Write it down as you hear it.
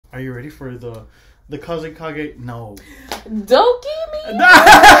Are you ready for the kage kage? No. Don't give me.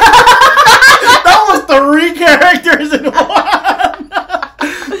 That was 3 characters in one.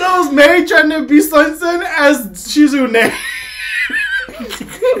 That was Mei trying to be Sunsen as Tsunade.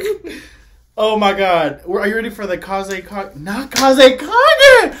 Oh my god. Are you ready for the kage kage? Not kage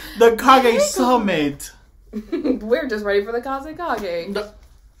kage! The kage summit. We're just ready for the kage kage.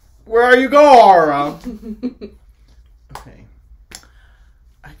 Where are you going? Okay.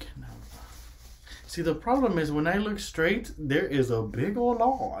 I cannot. See, the problem is when I look straight, there is a big old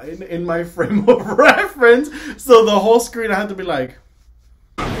line in my frame of reference. So the whole screen, I have to be like...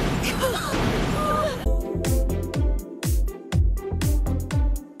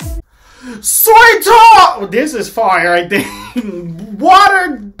 Sweet talk! This is fire, I think.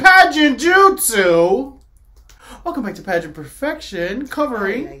 Water pageant jutsu. Welcome back to Pageant Perfection,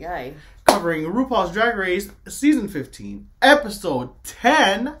 covering RuPaul's Drag Race Season 15, Episode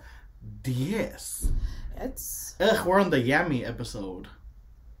 10, 10. We're on the Yummy episode.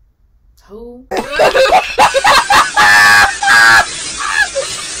 Who?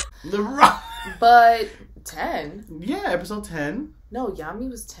 But 10? Yeah, Episode 10. No, Yami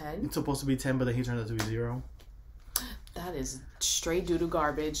was 10. It's supposed to be 10, but then he turned out to be 0. That is straight doo-doo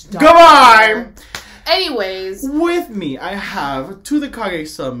garbage. Goodbye! Anyways. With me, I have, to the Kage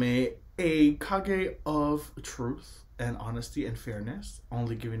Summit, a Kage of truth and honesty and fairness.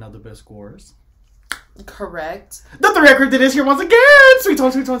 Only giving out the best scores. Correct. The record is here once again! Sweet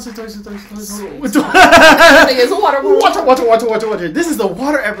talk, sweet talk, sweet talk, sweet talk, sweet talk. Water. This is the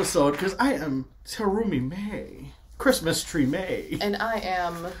water episode, because I am Terumi Mei. Christmas tree May. And I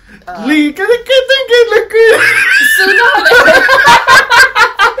am Tsunade.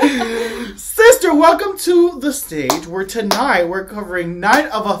 Sister, welcome to the stage where tonight we're covering Night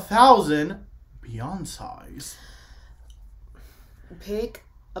of 1,000 Beyonce's. Pick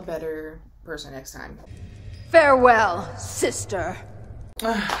a better person next time. Farewell, sister.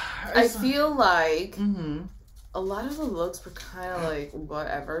 I feel like a lot of the looks were kind of like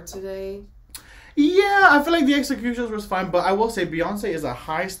whatever today. Yeah, I feel like the executions was fine, but I will say Beyonce is a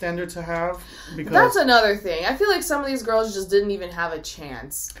high standard to have. Because that's another thing. I feel like some of these girls just didn't even have a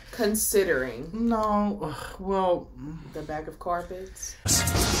chance, considering. No, well... The bag of carpets.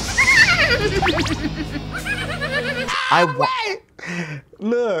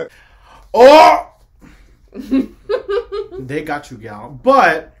 Look. Oh! They got you, gal.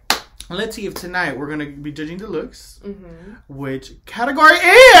 But... let's see if tonight we're going to be judging the looks. Which category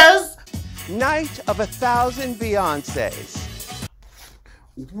is... Night of 1,000 Beyoncés.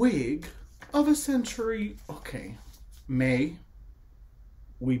 Wig of a century. Okay. May,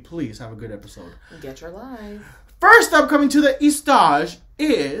 we please have a good episode. Get your life. First up, coming to the Estage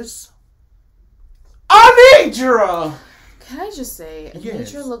is... Anitra! Can I just say,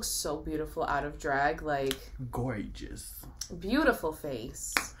 yes. Anitra looks so beautiful out of drag. Like... gorgeous. Beautiful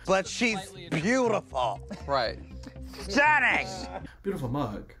face. But she's beautiful. Right. Stunning! Beautiful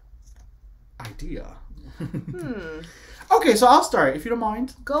mug. Idea. Okay, so I'll start, if you don't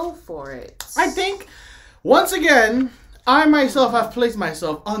mind. Go for it. I think, once again, I myself have placed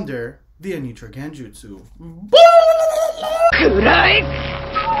myself under the Anitra Genjutsu.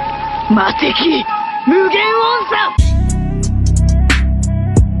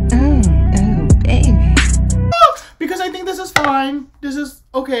 Because I think this is fine. This is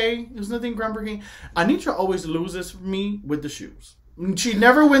okay. There's nothing groundbreaking. Anitra always loses me with the shoes. She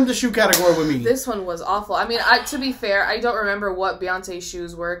never wins the shoe category with me. This one was awful. I mean, to be fair, I don't remember what Beyonce's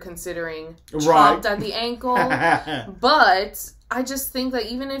shoes were, considering chopped at the ankle. But I just think that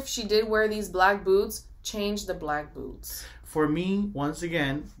even if she did wear these black boots, change the black boots. For me, once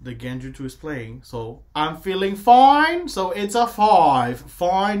again, the Genjutsu is playing, so I'm feeling fine. So it's a 5.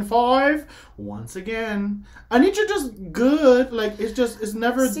 Fine 5. Once again, Anitra just good. Like it's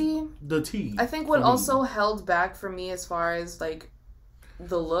never the tea. I think what also held back for me as far as like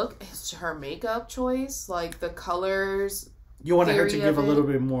the look is her makeup choice, like the colors. You wanted her to give a little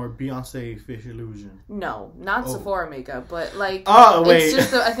bit more Beyonce Fish Illusion. No, not Sephora makeup, but like wait. It's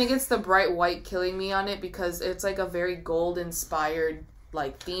just I think it's the bright white killing me on it because it's like a very gold inspired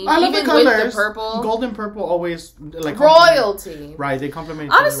like theme. I love even the colors. With the purple. Gold and purple always like royalty. Right, they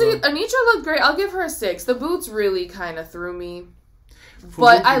complement. Honestly, Anitra looked great. I'll give her a 6. The boots really kind of threw me,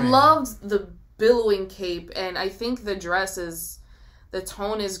 but I loved the billowing cape, and I think the dress is. The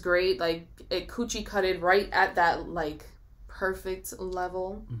tone is great. Like it coochie cutted right at that like perfect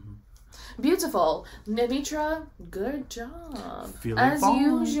level. Beautiful. Anitra, good job. As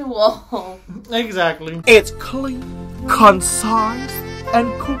usual. Exactly. It's clean, concise, and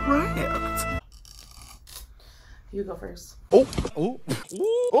correct. You go first. Oh.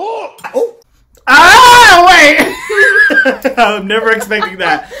 Ah, wait! I'm never expecting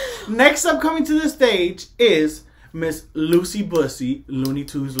that. Next up coming to the stage is Miss Lucy Bussy, Looney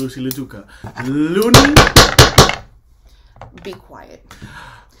Tunes Lucy Latuka. Be quiet.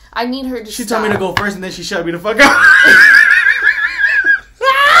 I need her to She stop. told me to go first and then she shut me the fuck up.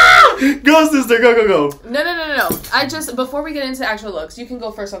 Go, sister. Go. No. I just, before we get into actual looks, you can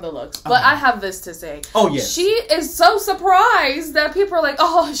go first on the looks. But I have this to say. Oh, yes. She is so surprised that people are like,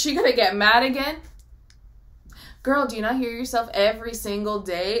 oh, is she gonna get mad again? Girl, do you not hear yourself every single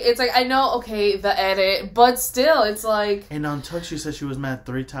day? It's like, I know, okay, the edit, but still, it's like... And on Tuck, she said she was mad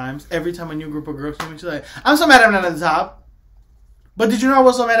 3 times. Every time a new group of girls came in, she's like, I'm so mad I'm not at the top. But did you know I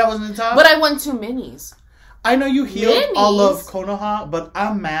was so mad I wasn't at the top? But I won 2 minis. I know you healed all of Konoha, but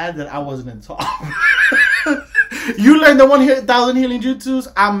I'm mad that I wasn't in the top. You learned the 1,000 healing jutsus.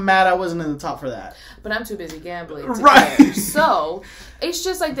 I'm mad I wasn't in the top for that. But I'm too busy gambling to Right. care. So, it's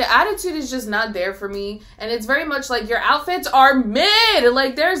just like the attitude is just not there for me. And it's very much like your outfits are mid.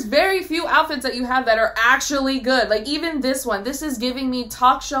 Like, there's very few outfits that you have that are actually good. Like, even this one. This is giving me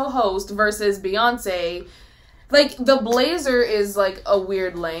talk show host versus Beyonce. Like, the blazer is like a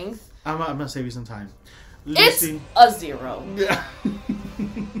weird length. I'm gonna save you some time. Lucy. It's a 0. Yeah.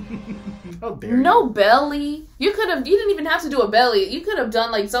 How dare you? No belly. You didn't even have to do a belly. You could have done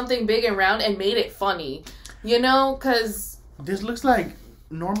like something big and round and made it funny. You know, because... This looks like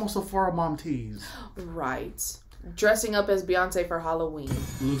normal Sephora mom tees. Right. Dressing up as Beyonce for Halloween.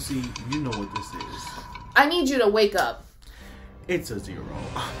 Lucy, you know what this is. I need you to wake up. It's a 0.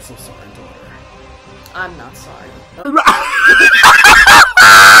 I'm so sorry, daughter. I'm not sorry.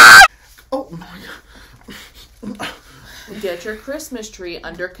 Oh my god. Get your Christmas tree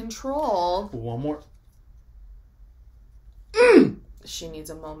under control. One more. She needs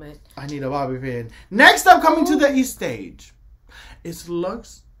a moment. I need a bobby pin. Next up, coming to the East stage, it's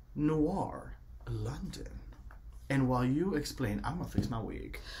Luxe Noir, London. And while you explain, I'm gonna fix my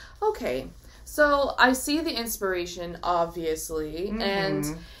wig. Okay, so I see the inspiration, obviously,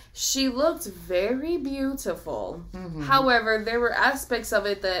 and she looked very beautiful. However, there were aspects of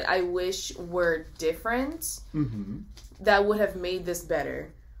it that I wish were different that would have made this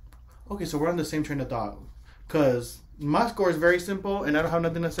better. Okay, so we're on the same train of thought. Because my score is very simple, and I don't have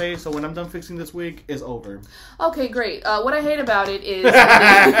nothing to say, so when I'm done fixing this wig, it's over. Okay, great. What I hate about it is, is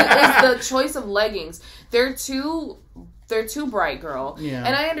the choice of leggings. They're too bright, girl. Yeah.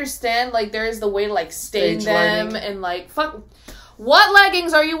 And I understand, like, there's the way to, like, stain Stage them lighting. and, like, fuck... What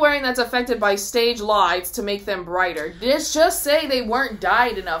leggings are you wearing that's affected by stage lights to make them brighter? Just say they weren't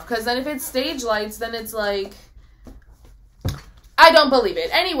dyed enough, because then if it's stage lights, then it's like... I don't believe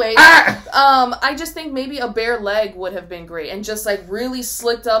it. Anyways, I just think maybe a bare leg would have been great, and just like really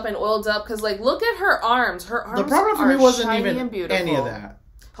slicked up and oiled up. Because like, look at her arms. Her arms. The problem for are me wasn't shiny even and beautiful. any of that.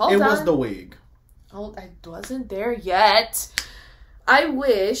 Hold it on. was the wig. Hold, I wasn't there yet. I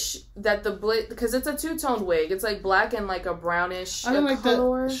wish that because it's a 2-toned wig. It's like black and like a brownish I don't like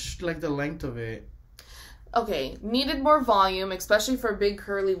color. the length of it. Okay, needed more volume, especially for a big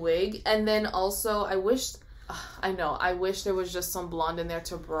curly wig. And then also, I wish there was just some blonde in there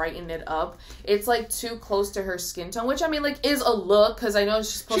to brighten it up. It's like too close to her skin tone, which I mean, like, is a look, because I know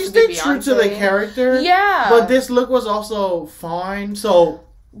she's supposed to be Beyonce. She stayed true to the character. Yeah. But this look was also fine, so...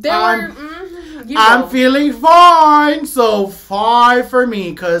 I'm I'm feeling fine, so 5 for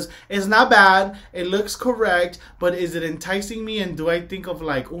me, because it's not bad, it looks correct, but is it enticing me, and do I think of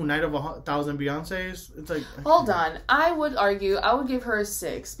like, oh, Night of 1,000 Beyoncé's? It's like... Hold on, I would give her a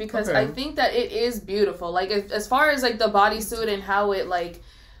 6, because Okay. I think that it is beautiful, like, as far as like the bodysuit and how it like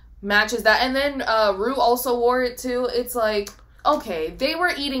matches that, and then Ru also wore it too. It's like, okay, they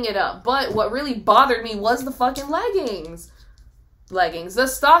were eating it up, but what really bothered me was the fucking leggings, the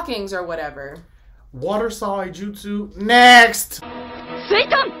stockings or whatever. Water Sai Jutsu. Next!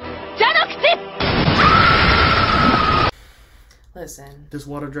 Listen, This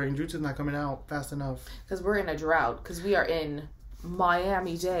Water Dragon Jutsu is not coming out fast enough. because we're in a drought, because we are in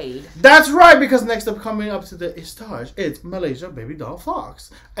Miami-Dade. That's right, because next up, coming up to the stage, it's Malaysia Baby Doll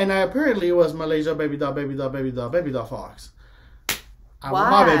Fox. And apparently it was Malaysia Baby Doll, Baby Doll, Baby Doll, Baby Doll Fox. I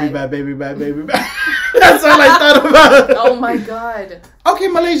want my baby back, baby back, baby back. That's all I thought about. Oh my god. Okay,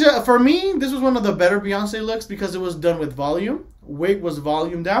 Malaysia, for me, this was one of the better Beyonce looks because it was done with volume. Wig was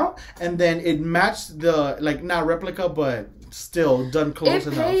volumed out, and then it matched the, like, not replica, but still done close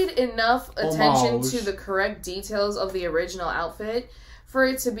enough. It paid enough attention Homage. to the correct details of the original outfit for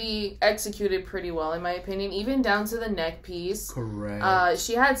it to be executed pretty well, in my opinion, even down to the neck piece. Correct.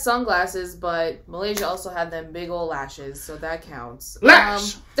 She had sunglasses, but Malaysia also had them big old lashes, so that counts.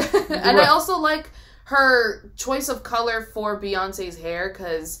 Lash! And I also like her choice of color for Beyonce's hair,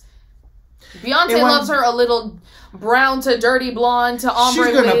 because Beyonce loves her a little brown to dirty blonde to ombre.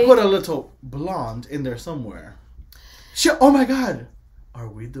 She's gonna put a little blonde in there somewhere. Oh my God, are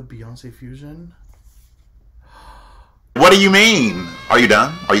we the Beyonce fusion? What do you mean? Are you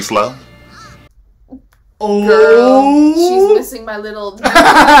done? Are you slow? Oh, girl, she's missing my little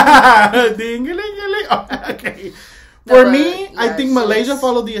ding-a-ling-a-ling. Oh, okay. For me, I think Malaysia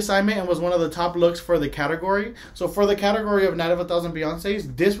followed the assignment and was one of the top looks for the category. So for the category of Night of 1,000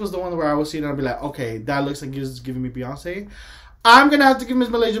 Beyoncés, this was the one where I was seeing it and I'd be like, okay, that looks like it's giving me Beyonce. I'm going to have to give Miss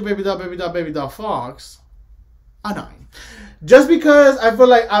Malaysia Baby Doll Fox a 9. Just because I feel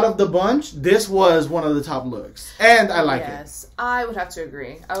like out of the bunch, this was one of the top looks. And I like it. Yes, I would have to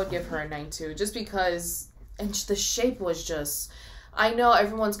agree. I would give her a 9 too. Just because, and the shape was just... I know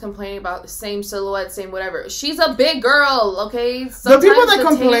everyone's complaining about the same silhouette, same whatever. She's a big girl, okay? Sometimes the people that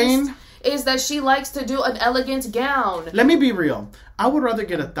complain is that she likes to do an elegant gown. Let me be real. I would rather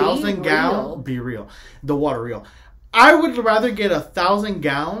get 1,000 gowns. Be real. The water real. I would rather get 1,000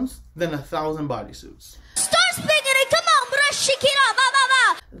 gowns than 1,000 bodysuits. Start speaking it. Come on, bro.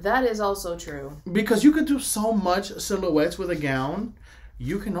 Shakira. That is also true. Because you could do so much silhouettes with a gown.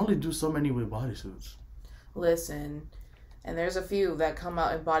 You can only do so many with bodysuits. Listen. And there's a few that come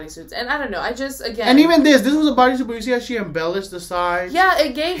out in bodysuits. And I don't know. I just, again... And even this was a bodysuit, but you see how she embellished the sides? Yeah,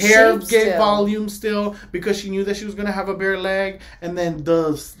 it gave hair shape gave still. volume still, because she knew that she was going to have a bare leg. And then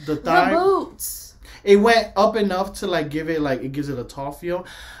the thigh... The boots. It went up enough to, like, give it, like, it gives it a tall feel.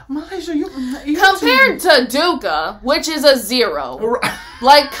 Malaysia, you compared to Duka, which is a 0.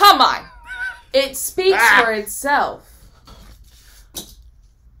 Like, come on. It speaks for itself.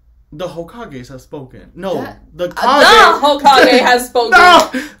 The Hokages have spoken. No, the Hokage has spoken. No,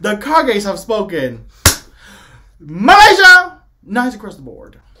 the Kages have spoken. Malaysia, nice across the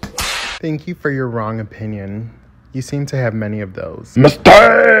board. Thank you for your wrong opinion. You seem to have many of those.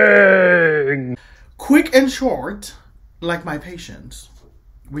 Mustang! Quick and short, like my patients,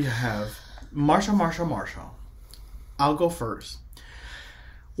 we have Marsha. I'll go first.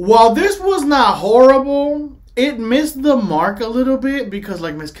 While this was not horrible, it missed the mark a little bit because,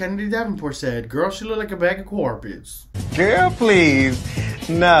 like Miss Kennedy Davenport said, girl, she looked like a bag of carpets. Girl, please.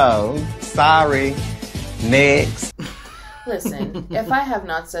 No. Sorry. Next. Listen, if I have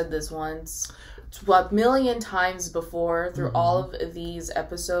not said this once, a million times before through all of these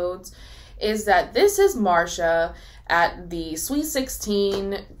episodes, is that this is Marsha at the Sweet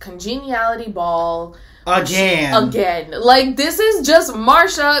 16 Congeniality Ball. Again. Like, this is just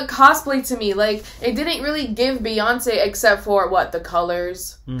Marsha cosplay to me. Like, it didn't really give Beyonce except for, the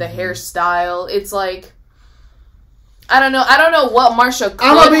colors, the hairstyle. It's like, I don't know what Marsha could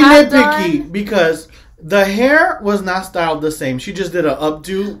have done. I'm gonna be nitpicky because the hair was not styled the same. She just did an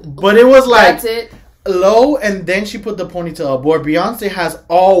updo, but it was like... That's it. Low, and then she put the ponytail up, where Beyonce has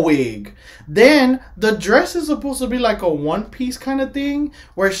all wig. Then the dress is supposed to be like a one-piece kind of thing,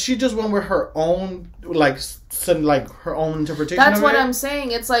 where she just went with her own, her own interpretation. That's of what it. I'm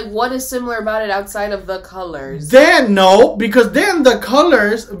saying. It's like, what is similar about it outside of the colors? Then no, because then the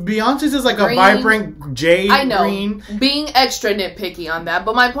colors, Beyonce's is like green. A vibrant jade I know, green. Being extra nitpicky on that,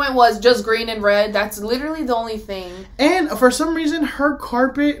 but my point was just green and red. That's literally the only thing. And for some reason, her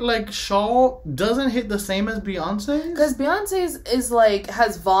carpet shawl doesn't hit the same as Beyonce's. Because Beyonce's is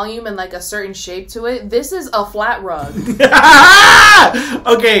has volume and a certain shape to it. This is a flat rug.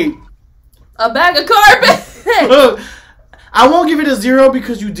 Okay. A bag of carpet. I won't give it a 0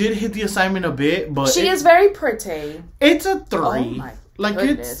 because you did hit the assignment a bit, but she is very pretty. It's a 3. Oh my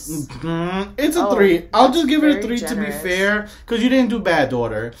goodness. It's a 3. I'll just give it a 3 generous. To be fair, because you didn't do bad,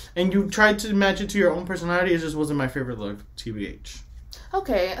 daughter, and you tried to match it to your own personality. It just wasn't my favorite look, TBH.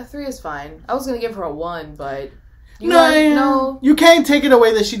 Okay, a 3 is fine. I was gonna give her a 1, but no, you can't take it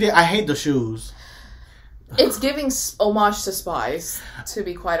away that she did. I hate the shoes. It's giving homage to Spice, to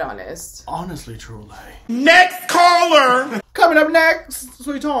be quite honest. Honestly, truly. Next caller! Coming up next,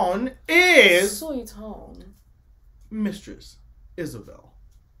 Sweet Tone, is... Sweet Tone. Mistress Isabel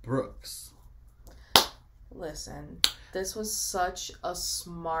Brooks. Listen, this was such a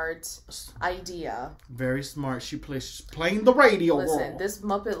smart idea. Very smart. She's playing the radio. Listen, this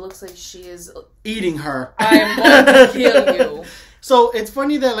Muppet looks like she is... eating her. I am going to kill you. So, it's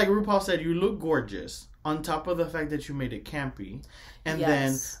funny that, RuPaul said, you look gorgeous. On top of the fact that you made it campy. And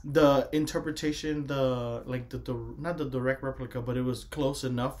then the interpretation, not the direct replica, but it was close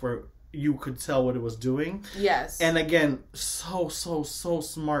enough where you could tell what it was doing. Yes. And again, so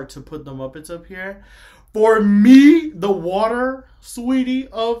smart to put the Muppets up here. For me, the water sweetie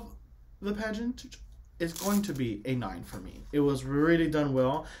of the pageant it's going to be a 9 for me. It was really done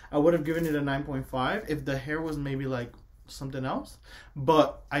well. I would have given it a 9.5 if the hair was maybe like something else,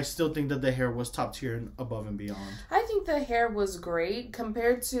 but I still think that the hair was top tier and above and beyond. I think the hair was great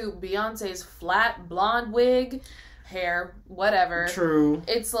compared to Beyonce's flat blonde wig. Hair, whatever. True.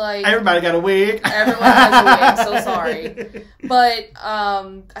 It's like everybody got a wig. Everyone has a wig. So sorry, but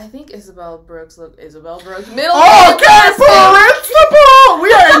I think Isabel Brooks. Middle. Okay, principal.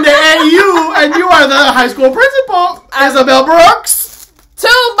 We are in the AU, and you are the high school principal, Isabel Brooks.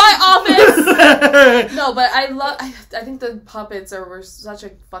 To my office. No, but I think the puppets were such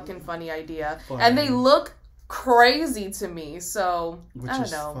a fucking funny idea, and they look crazy to me, so I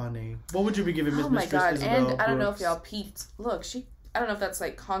don't know. Funny. What would you be giving Miss Oh my god! Isabel And I don't know if Brooks? y'all peeped. Look, I don't know if that's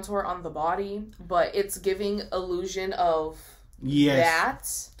like contour on the body, but it's giving illusion of that.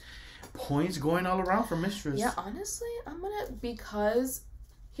 Points going all around for Mistress. Yeah, honestly, because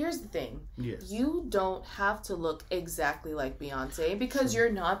here's the thing. Yes. You don't have to look exactly like Beyonce because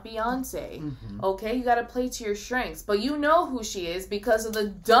you're not Beyonce. Mm-hmm. Okay? You gotta play to your strengths. But you know who she is because of the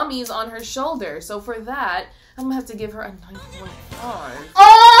dummies on her shoulder. So for that, I'm gonna have to give her a 9.5.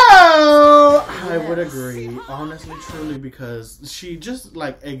 Oh! Yes. I would agree. Honestly, truly, because she just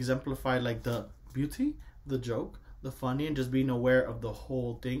like exemplified like the beauty, the joke, the funny, and just being aware of the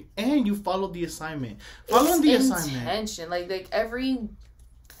whole thing. And you followed the assignment. Following the assignment. Intention. Like every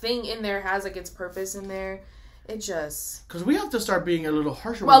thing in there has like its purpose in there. It just because we have to start being a little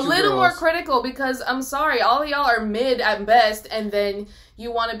harsher. Well, a little more critical because I'm sorry, all of y'all are mid at best, and then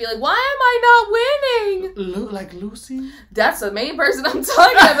you want to be like, why am I not winning? Like Lucy. That's the main person I'm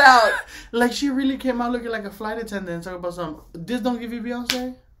talking about. Like she really came out looking like a flight attendant. Talking about some. This don't give you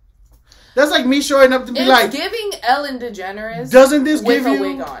Beyonce. That's like me showing up to be like giving Ellen DeGeneres. Doesn't this give you with a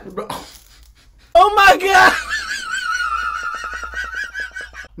wig on? Oh my god.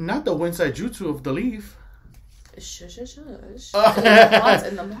 Not the Winside Jutsu of the leaf. Shush. In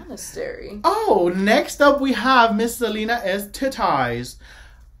the monastery. Oh, next up we have Miss Selena S. Titties.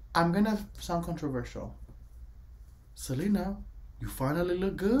 I'm gonna sound controversial. Selena, you finally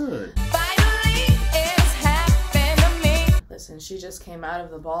look good. Listen, she just came out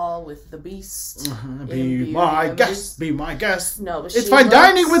of the ball with the beast. Be my guest. Be my guest. No, but it's fine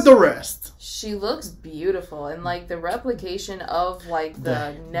dining with the rest. She looks beautiful, and like the replication of like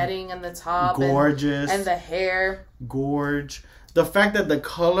the netting and the top, gorgeous, and the hair, gorge. The fact that the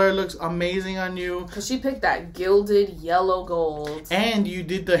color looks amazing on you, because she picked that gilded yellow gold, and you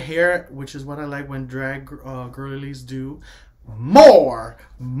did the hair, which is what I like when drag girlies do. More.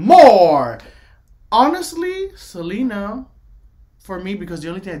 Honestly, Selena. For me, because the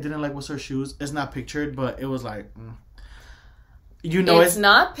only thing I didn't like was her shoes. It's not pictured, but it was like, you know, it's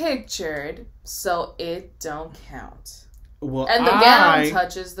not pictured, so it don't count. Well, and the gown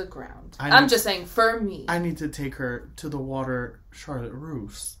touches the ground. I'm just saying, for me, I need to take her to the water, Charlotte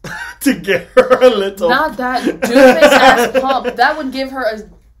Roos, to get her a little. Not that doofus ass pump. That would give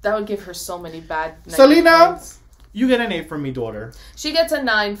her so many bad. Selena. Points. You get an 8 from me, daughter. She gets a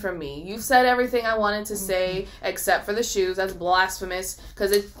 9 from me. You've said everything I wanted to say, except for the shoes. That's blasphemous,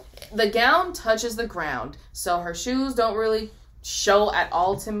 because the gown touches the ground, so her shoes don't really show at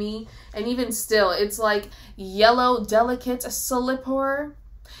all to me. And even still, it's like yellow, delicate slipper.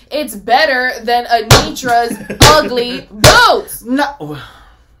 It's better than Anitra's ugly boots. No.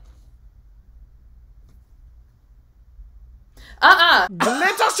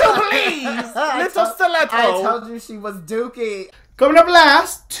 Little shoe, please. Little stiletto. I told you she was dookie. Coming up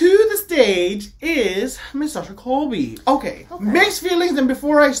last to the stage is Miss Sasha Colby. Okay. Mixed feelings, and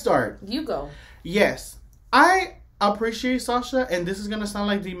before I start, you go. Yes, I appreciate Sasha, and this is gonna sound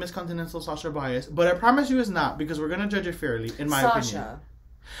like the Miss Continental Sasha bias, but I promise you it's not, because we're gonna judge it fairly, in my opinion.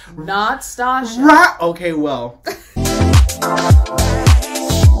 Not Stasha. Right? Okay, well.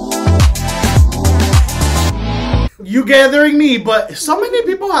 You gathering me, but so many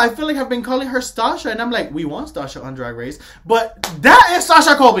people I feel like have been calling her Stasha, and I'm like, we want Stasha on Drag Race, but that is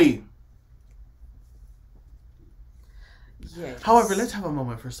Sasha Colby. Yes. However, let's have a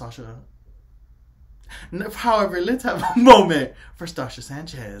moment for Sasha. However, let's have a moment for Stasha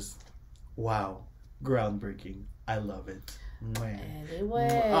Sanchez. Wow, groundbreaking. I love it.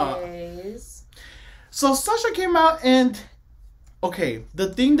 Anyways, so Sasha came out and. Okay,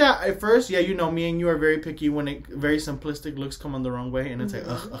 the thing that at first, yeah, you know, me and you are very picky when very simplistic looks come on the wrong way, and it's like,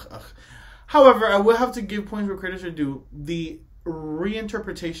 ugh. However, I will have to give points where credit should due. The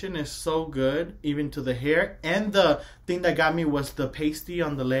reinterpretation is so good, even to the hair, and the thing that got me was the pasty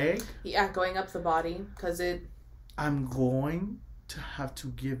on the leg. Yeah, going up the body, because it... I'm going to have to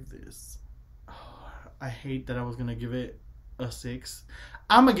give this. Oh, I hate that I was going to give it a 6.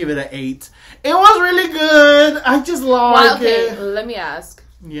 I'm gonna give it an 8. It was really good. I just like it. Let me ask.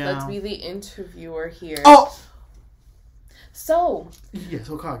 Yeah. Let's be the interviewer here. Oh. So. Yes,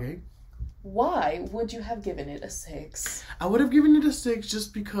 Okage. Why would you have given it a 6? I would have given it a 6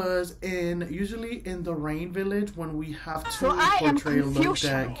 just because usually in the Rain Village, when we have to portray a look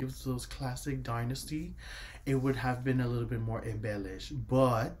that gives those classic dynasty, it would have been a little bit more embellished.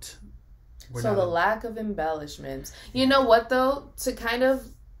 But so the lack of embellishments. You know what though?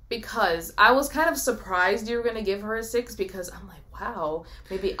 Because I was kind of surprised you were going to give her a 6 because I'm like, wow,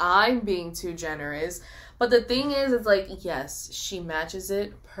 maybe I'm being too generous. But the thing is, it's like, yes, she matches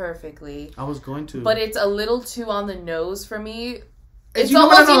it perfectly. I was going to. But it's a little too on the nose for me. It's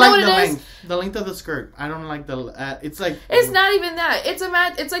almost, I don't like the length. The length of the skirt. I don't like the, it's like. It's not even that. It's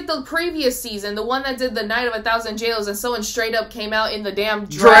like the previous season, the one that did the Night of 1,000 Jails, and someone straight up came out in the damn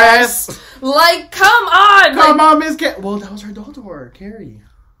dress. Like, come on. Come on, Miss Well, that was her daughter, Carrie.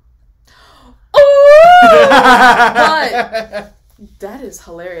 Ooh! But that is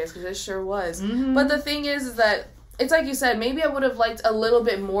hilarious because it sure was. Mm-hmm. But the thing is that it's like you said, maybe I would have liked a little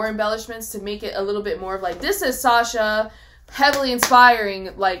bit more embellishments to make it a little bit more of like, this is Sasha heavily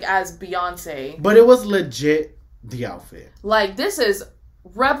inspiring like as Beyonce. But it was legit the outfit. Like, this is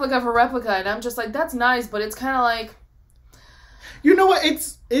replica for replica, and I'm just like, that's nice, but it's kind of like, you know what?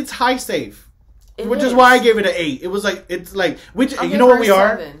 It's high safe. Which is why I gave it an 8. It was like, it's like, which, you know what we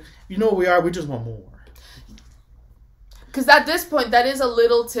are? You know what we are? We just want more. Because at this point, that is a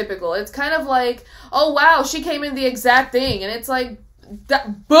little typical. It's kind of like, oh, wow, she came in the exact thing. And it's like,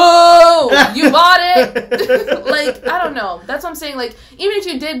 boo! You bought it? Like, I don't know. That's what I'm saying. Like, even if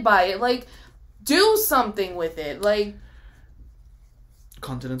you did buy it, like, do something with it. Like,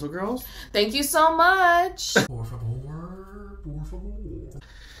 Continental Girls? Thank you so much. Por favor, por favor.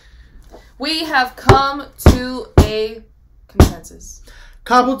 We have come to a consensus.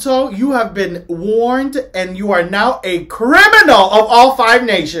 Kabuto, you have been warned, and you are now a criminal of all 5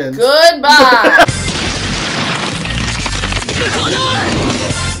 nations. Goodbye.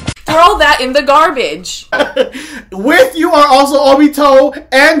 Throw that in the garbage. With you are also Obito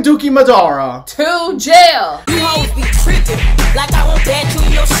and Duki Madara. To jail. You hoes be tripping like I won't bet you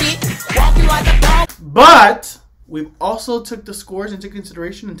your shit. Walking like a dog. But we've also took the scores into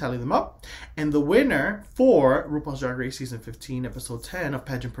consideration and tallied them up. And the winner for RuPaul's Drag Race Season 15, Episode 10 of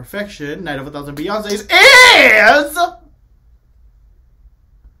Pageant Perfection, Night of 1,000 Beyoncés is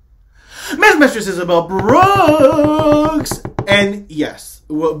Miss Mistress Isabel Brooks. And yes,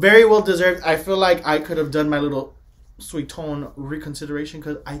 very well deserved. I feel like I could have done my little sweet tone reconsideration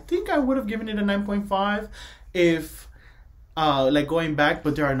because I think I would have given it a 9.5 if like going back,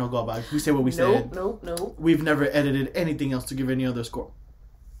 but there are no go back. We say what we said. Nope. We've never edited anything else to give any other score.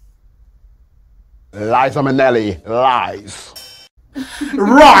 Liza Minnelli, lies.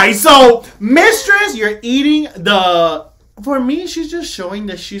 Right, so Mistress, you're eating the... For me, she's just showing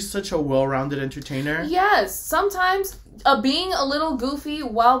that she's such a well-rounded entertainer. Yes, sometimes being a little goofy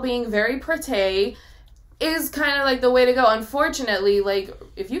while being very pretty is kind of like the way to go. Unfortunately, like,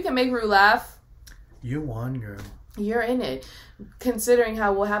 if you can make Ru laugh... You won, girl. You're in it. Considering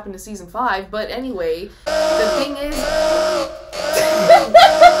how what happened to Season 5. But anyway, the thing is...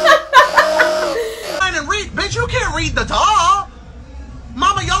 And read, bitch, you can't read the doll.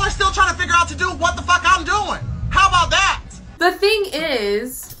 Mama, y'all are still trying to figure out to do what the fuck I'm doing. How about that? The thing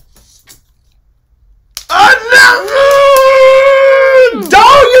is...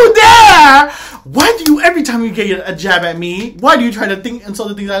 Don't you dare! Why do you, every time you get a jab at me, why do you try to think insult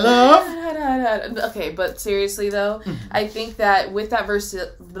the things I love? Okay, but seriously though, I think that with that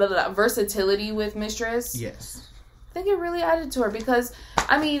versatility with Mistress, yes, I think it really added to her because,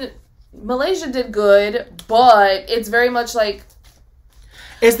 I mean, Malaysia did good, but it's very much like...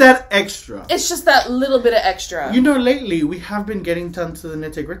 It's that extra. It's just that little bit of extra. You know, lately, we have been getting down to the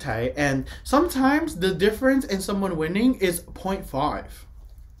nitty-gritty, and sometimes the difference in someone winning is 0.5.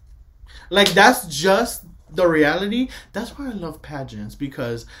 Like, that's just the reality. That's why I love pageants,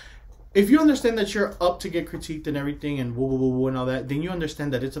 because if you understand that you're up to get critiqued and everything and woo, woo, woo, woo and all that, then you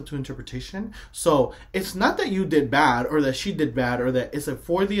understand that it's up to interpretation. So it's not that you did bad or that she did bad or that it's a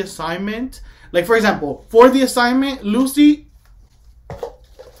for the assignment. Like, for example, for the assignment, Lucy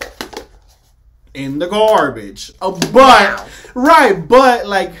in the garbage. But, right, but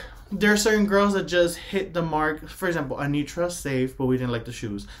like, there are certain girls that just hit the mark. For example, Anitra, safe, but we didn't like the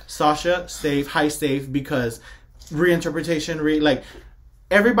shoes. Sasha, safe, high safe, because reinterpretation, like,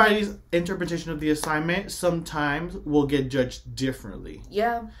 everybody's interpretation of the assignment sometimes will get judged differently.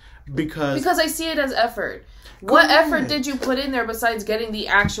 Yeah. Because I see it as effort. What effort did you put in there besides getting the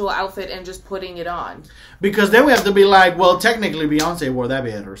actual outfit and just putting it on? Because then we have to be like, well, technically Beyonce wore that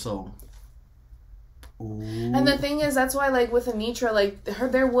better, so. Ooh. And the thing is, that's why, like, with Anitra, like,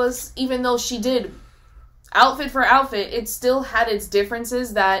 there was, even though she did outfit for outfit, it still had its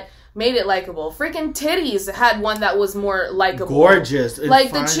differences that made it likable. Freaking Titties had one that was more likable. Gorgeous.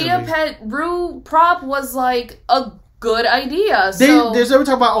 Like, the Chia Pet Rue prop was, like, a good idea. They ever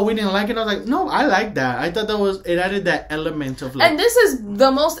talk about, we didn't like it. I was like, no, I like that. I thought it added that element of, like. And this is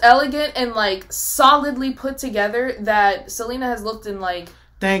the most elegant and, like, solidly put together that Selena has looked in, like,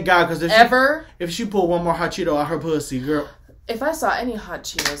 thank God, because if she pulled one more hot Cheeto out her pussy, girl. If I saw any hot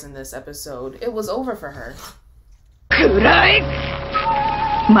Cheetos in this episode, it was over for her. No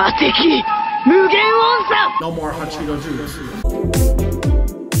more hot Cheeto juice.